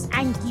 comics,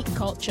 and geek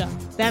culture.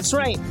 That's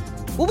right.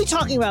 We'll be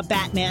talking about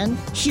Batman,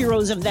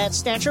 heroes of that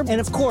stature, and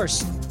of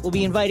course, we'll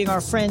be inviting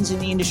our friends in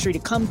the industry to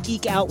come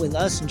geek out with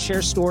us and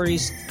share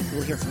stories.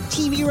 We'll hear from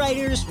TV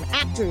writers, from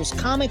actors,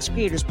 comics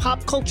creators,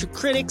 pop culture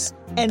critics,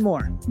 and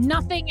more.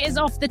 Nothing is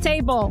off the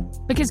table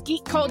because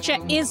geek culture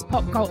is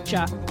pop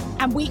culture,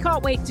 and we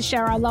can't wait to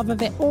share our love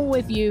of it all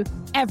with you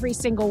every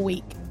single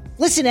week.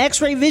 Listen to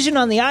X-Ray Vision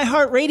on the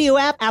iHeartRadio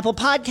app, Apple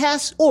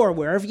Podcasts, or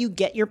wherever you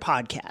get your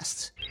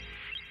podcasts.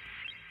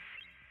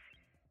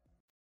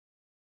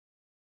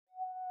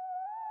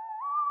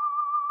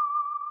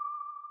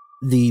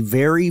 the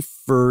very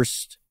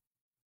first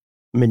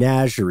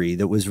menagerie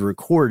that was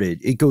recorded,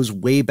 it goes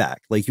way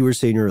back, like you were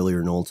saying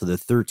earlier, Noel, to the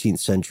 13th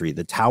century.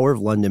 The Tower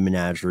of London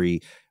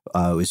Menagerie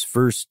was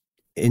first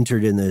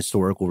entered in the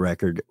historical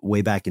record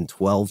way back in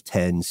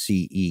 1210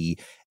 CE,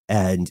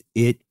 and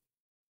it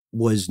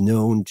was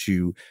known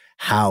to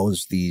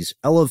house these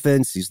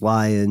elephants, these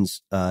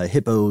lions,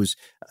 hippos.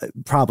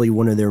 Probably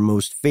one of their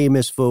most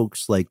famous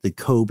folks, like the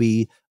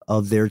Kobe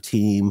of their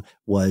team,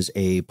 was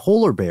a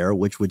polar bear,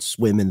 which would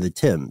swim in the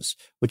Thames,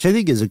 which I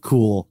think is a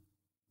cool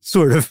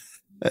sort of,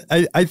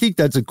 I think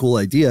that's a cool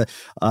idea.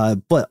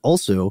 But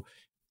also,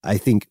 I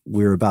think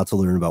we're about to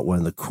learn about one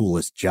of the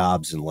coolest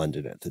jobs in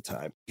London at the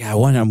time. Yeah,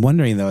 I'm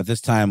wondering though. At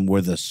this time, were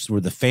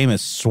the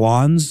famous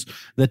swans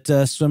that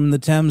swim in the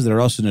Thames that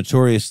are also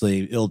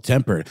notoriously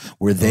ill-tempered?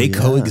 Were they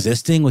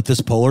coexisting with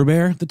this polar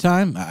bear at the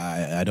time?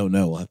 I don't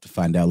know. We'll have to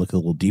find out. Look a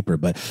little deeper.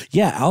 But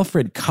yeah,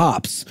 Alfred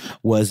Copps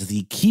was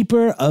the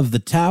keeper of the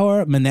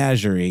Tower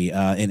Menagerie in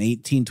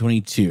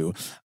 1822.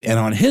 And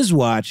on his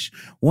watch,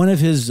 one of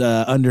his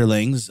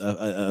underlings,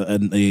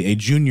 a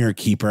junior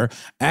keeper,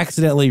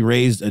 accidentally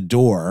raised a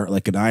door,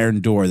 like an iron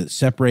door, that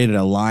separated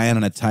a lion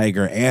and a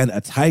tiger and a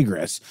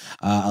tigress,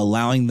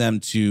 allowing them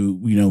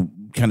to,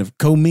 kind of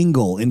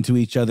commingle into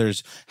each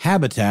other's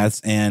habitats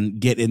and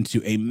get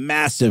into a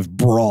massive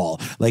brawl.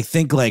 Like,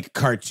 think like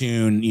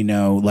cartoon,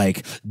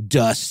 like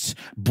Dust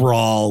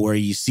brawl, where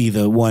you see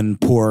the one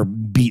poor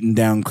beaten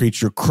down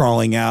creature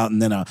crawling out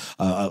and then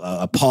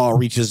a paw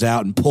reaches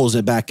out and pulls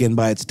it back in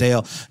by its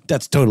tail.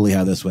 That's totally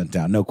how this went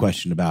down. No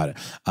question about it.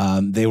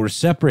 They were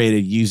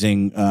separated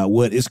using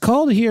what is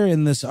called here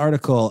in this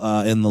article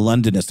in the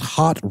Londonist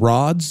hot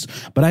rods,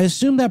 but I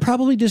assume that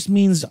probably just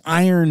means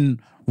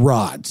iron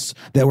rods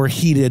that were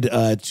heated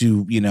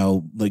to,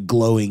 like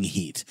glowing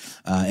heat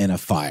in a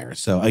fire.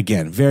 So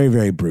again, very,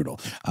 very brutal.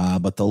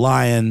 But the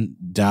lion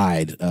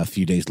died a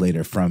few days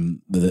later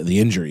from the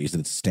injuries that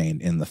it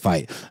sustained in the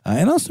fight.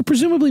 And also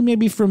presumably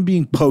maybe from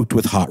being poked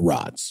with hot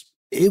rods.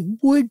 It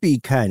would be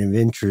kind of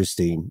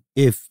interesting,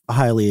 if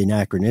highly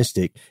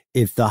anachronistic,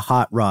 if the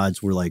hot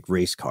rods were like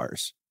race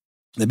cars.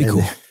 That'd be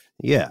cool.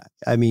 Yeah.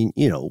 I mean,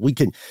 we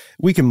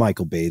can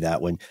Michael Bay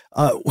that one.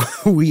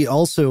 We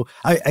also,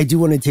 I do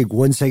want to take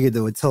 1 second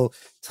though and tell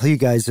you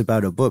guys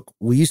about a book.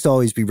 We used to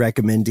always be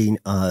recommending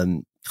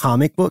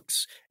comic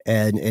books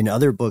and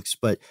other books,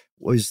 but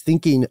was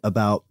thinking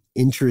about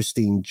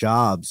interesting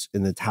jobs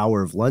in the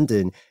Tower of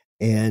London.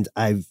 And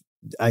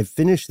I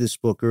finished this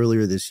book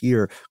earlier this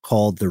year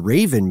called The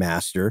Raven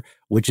Master,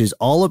 which is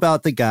all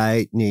about the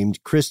guy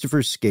named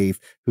Christopher Scaife,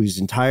 whose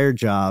entire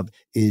job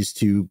is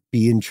to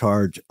be in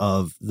charge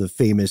of the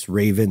famous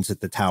ravens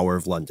at the Tower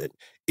of London.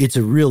 It's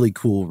a really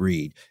cool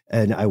read,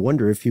 and I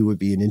wonder if he would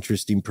be an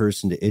interesting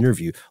person to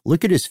interview.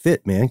 Look at his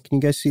fit, man. Can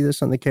you guys see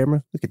this on the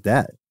camera? Look at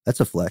that. That's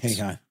a flex.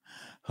 Hang on.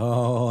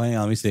 Oh, hang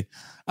on. Let me see.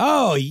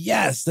 Oh,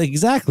 yes,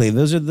 exactly.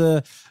 Those are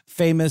the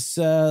famous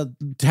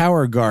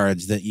tower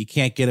guards that you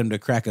can't get him to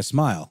crack a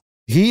smile.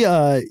 He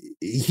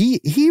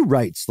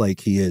writes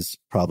like he is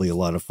probably a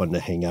lot of fun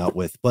to hang out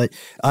with. But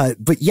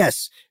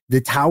yes,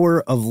 the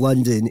Tower of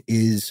London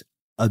is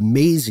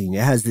amazing.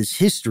 It has this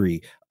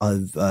history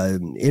of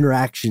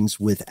interactions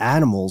with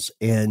animals,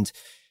 and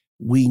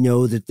we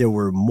know that there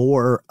were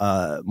more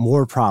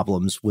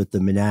problems with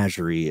the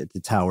menagerie at the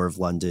Tower of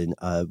London.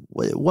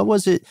 What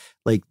was it?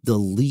 Like the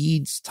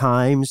Leeds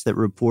Times that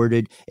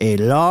reported a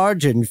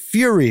large and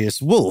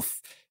furious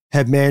wolf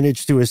had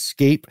managed to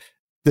escape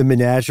the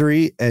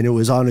menagerie, and it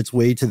was on its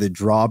way to the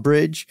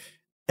drawbridge,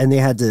 and they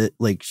had to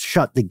like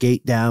shut the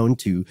gate down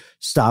to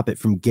stop it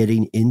from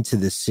getting into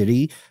the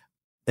city.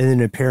 And then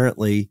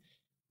apparently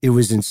it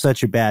was in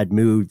such a bad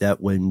mood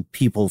that when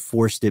people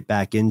forced it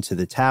back into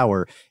the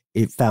tower,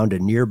 it found a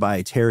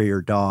nearby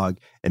terrier dog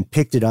and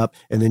picked it up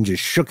and then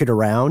just shook it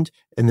around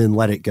and then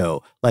let it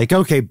go. Like,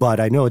 okay, bud,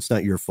 I know it's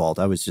not your fault.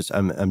 I'm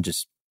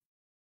just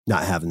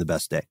not having the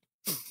best day.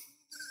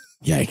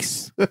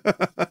 Yikes.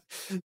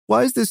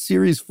 Why is this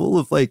series full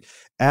of like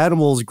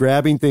animals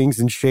grabbing things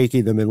and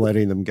shaking them and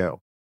letting them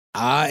go?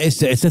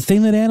 It's a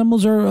thing that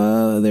animals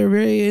are, they're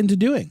very into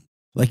doing.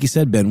 Like you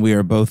said, Ben, we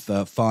are both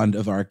fond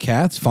of our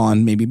cats.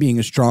 Fond maybe being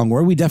a strong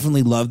word. We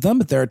definitely love them,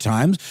 but there are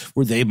times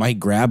where they might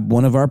grab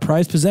one of our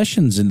prized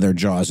possessions in their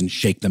jaws and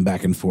shake them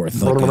back and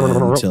forth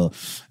until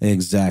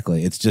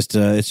exactly. It's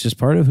just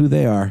part of who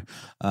they are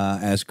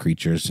as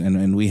creatures,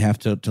 and we have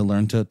to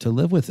learn to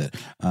live with it.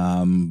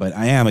 But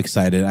I am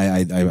excited. I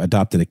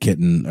adopted a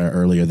kitten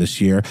earlier this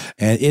year,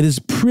 and it is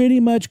pretty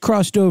much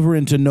crossed over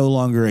into no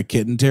longer a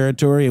kitten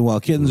territory. And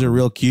while kittens are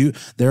real cute,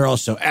 they're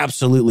also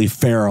absolutely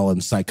feral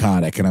and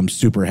psychotic, and I'm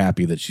super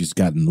happy that she's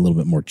gotten a little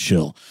bit more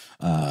chill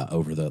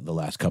over the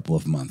last couple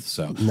of months.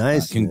 So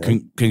nice.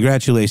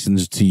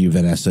 Congratulations to you,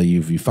 Vanessa.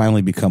 You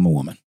finally become a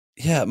woman.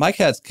 Yeah, my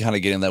cat's kind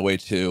of getting that way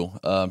too.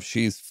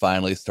 She's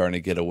finally starting to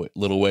get a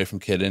little away from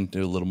kitten,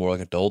 do a little more like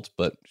adult,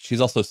 but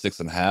she's also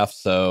 6.5,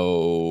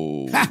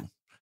 so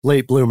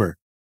late bloomer.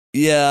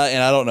 Yeah,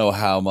 and I don't know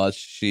how much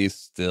she's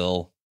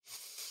still.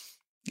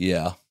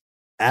 Yeah.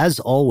 As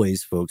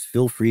always, folks,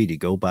 feel free to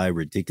go by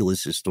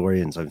Ridiculous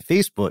Historians on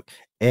Facebook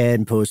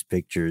and post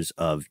pictures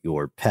of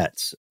your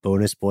pets.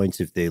 Bonus points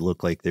if they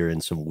look like they're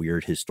in some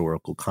weird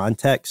historical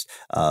context.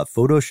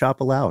 Photoshop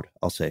allowed,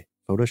 I'll say.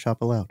 Photoshop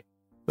allowed.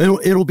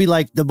 It'll be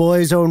like The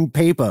Boy's Own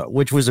Paper,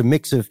 which was a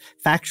mix of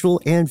factual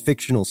and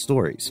fictional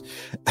stories.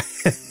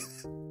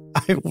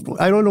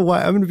 I don't know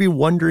why. I'm going to be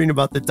wondering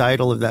about the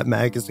title of that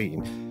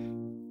magazine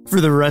for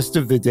the rest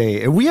of the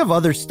day. And we have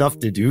other stuff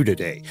to do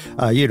today.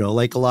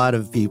 Like a lot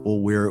of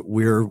people,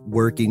 we're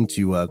working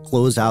to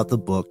close out the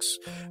books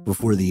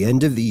before the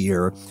end of the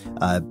year.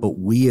 But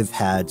we have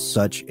had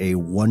such a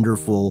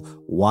wonderful,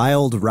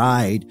 wild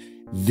ride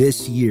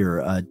this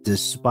year,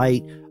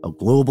 despite a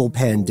global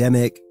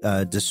pandemic,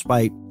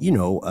 despite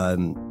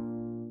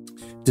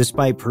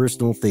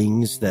personal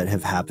things that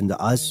have happened to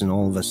us and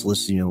all of us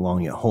listening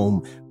along at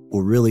home.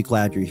 We're really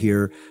glad you're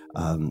here.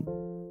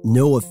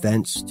 No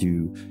offense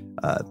to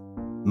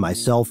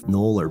myself,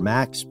 Noel, or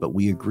Max, but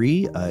we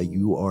agree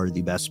you are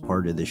the best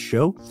part of this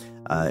show,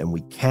 and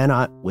we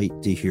cannot wait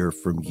to hear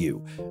from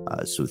you.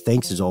 So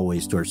thanks as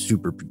always to our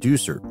super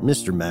producer,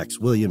 Mr. Max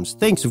Williams.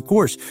 Thanks, of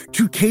course,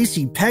 to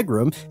Casey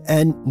Pegram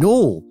and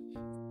Noel.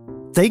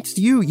 Thanks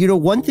to you.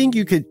 One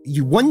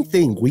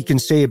thing we can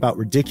say about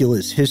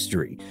Ridiculous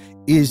History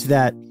is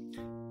that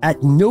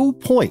at no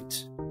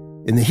point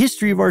in the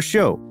history of our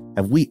show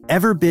have we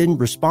ever been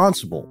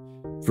responsible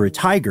for a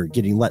tiger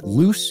getting let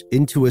loose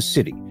into a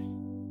city.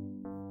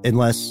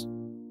 Unless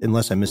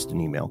I missed an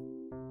email.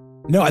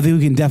 No, I think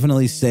we can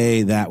definitely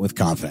say that with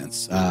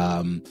confidence.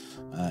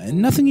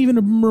 And nothing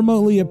even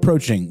remotely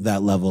approaching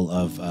that level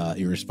of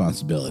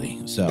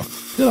irresponsibility. So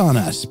good on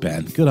us,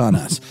 Ben. Good on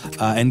us.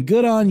 And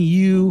good on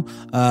you,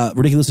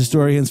 Ridiculous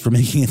Historians, for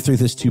making it through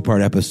this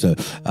 2-part episode.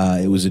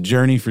 It was a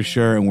journey for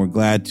sure, and we're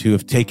glad to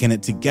have taken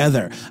it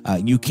together.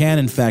 You can,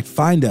 in fact,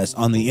 find us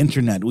on the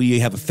internet. We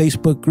have a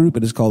Facebook group.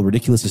 It is called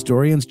Ridiculous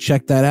Historians.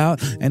 Check that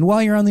out. And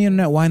while you're on the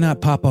internet, why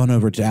not pop on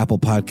over to Apple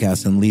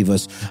Podcasts and leave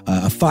us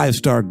a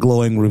 5-star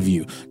glowing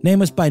review.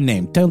 Name us by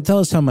name. Tell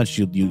us how much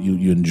you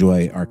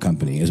enjoy our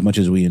company, as much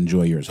as we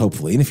enjoy yours,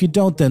 hopefully. And if you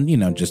don't, then,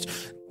 just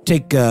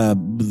take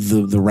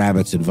the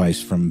rabbit's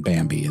advice from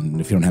Bambi.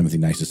 And if you don't have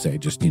anything nice to say,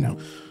 just,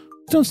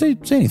 don't say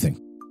anything.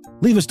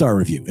 Leave a star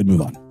review and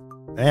move on.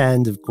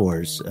 And of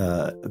course,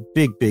 a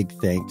big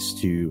thanks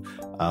to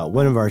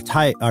one of our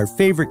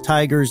favorite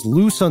tigers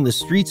loose on the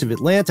streets of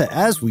Atlanta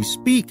as we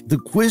speak, the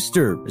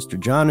Quister, Mr.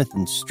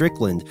 Jonathan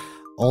Strickland.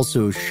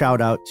 Also,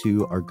 shout out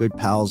to our good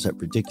pals at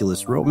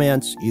Ridiculous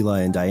Romance,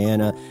 Eli and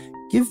Diana.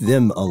 Give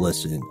them a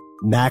listen.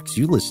 Max,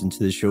 you listened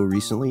to the show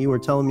recently. You were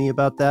telling me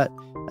about that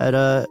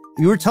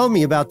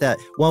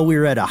while we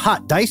were at a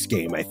hot dice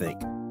game, I think.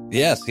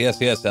 Yes.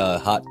 A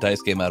hot dice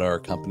game at our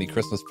company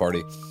Christmas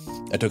party.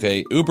 I took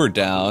a Uber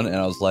down and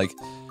I was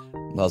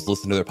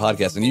listening to their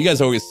podcast. And you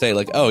guys always say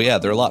like, oh yeah,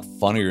 they're a lot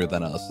funnier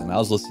than us. And I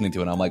was listening to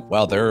it and I'm like,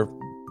 wow, they're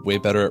way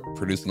better at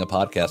producing a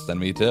podcast than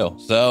me too.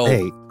 So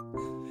hey,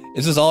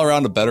 it's just all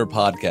around a better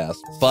podcast.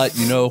 But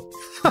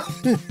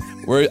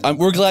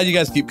we're glad you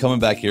guys keep coming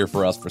back here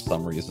for us for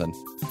some reason.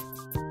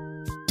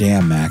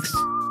 Damn, Max.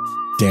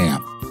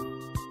 Damn.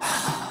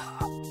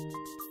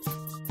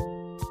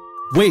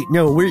 Wait,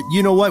 no,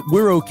 you know what?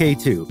 We're okay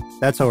too.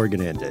 That's how we're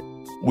going to end it.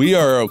 We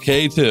are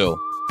okay too.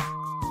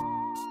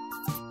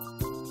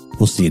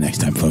 We'll see you next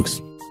time,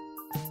 folks.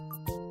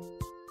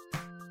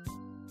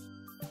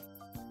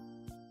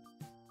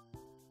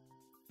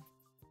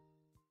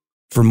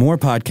 For more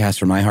podcasts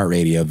from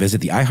iHeartRadio,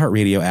 visit the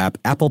iHeartRadio app,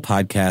 Apple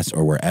Podcasts,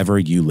 or wherever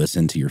you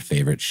listen to your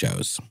favorite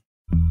shows.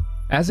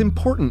 As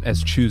important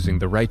as choosing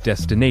the right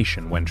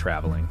destination when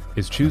traveling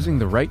is choosing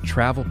the right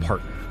travel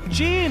partner.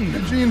 Gene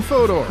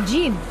Fodor.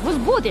 Gene,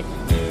 возбудит.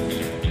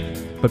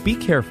 But be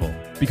careful,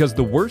 because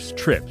the worst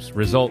trips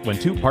result when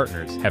two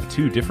partners have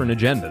two different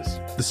agendas.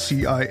 The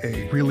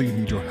CIA really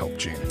need your help,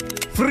 Gene.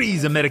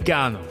 Freeze,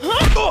 Americano.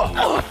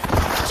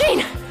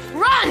 Gene,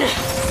 run!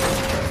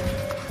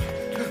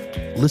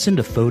 Listen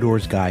to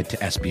Fodor's Guide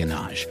to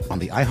Espionage on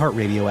the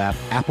iHeartRadio app,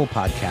 Apple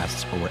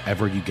Podcasts, or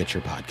wherever you get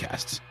your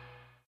podcasts.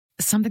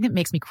 Something that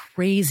makes me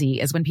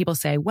crazy is when people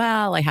say,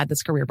 well, I had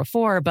this career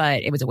before,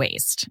 but it was a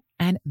waste.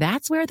 And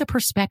that's where the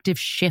perspective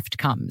shift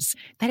comes,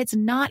 that it's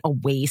not a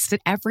waste,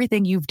 that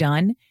everything you've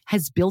done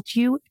has built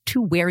you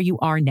to where you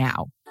are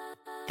now.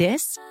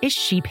 This is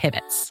She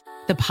Pivots,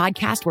 the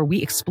podcast where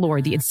we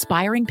explore the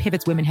inspiring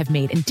pivots women have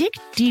made and dig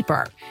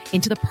deeper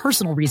into the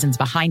personal reasons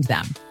behind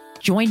them.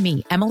 Join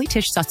me, Emily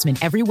Tish Sussman,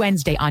 every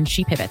Wednesday on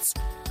She Pivots.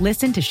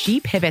 Listen to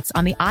She Pivots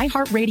on the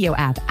iHeartRadio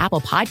app,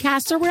 Apple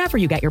Podcasts, or wherever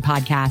you get your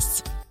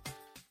podcasts.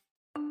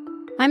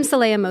 I'm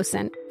Saleha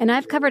Mohsin, and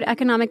I've covered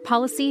economic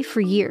policy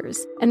for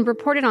years and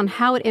reported on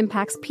how it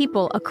impacts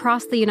people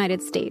across the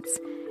United States.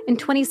 In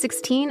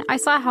 2016, I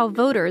saw how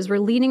voters were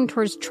leaning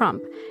towards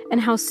Trump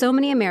and how so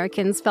many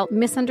Americans felt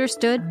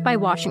misunderstood by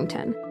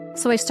Washington.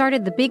 So I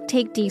started The Big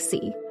Take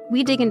DC.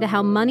 We dig into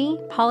how money,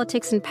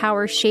 politics, and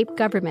power shape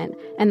government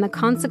and the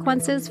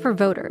consequences for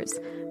voters.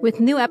 With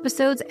new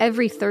episodes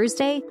every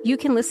Thursday, you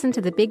can listen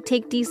to The Big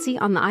Take DC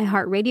on the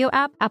iHeartRadio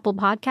app, Apple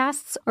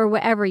Podcasts, or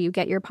wherever you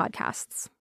get your podcasts.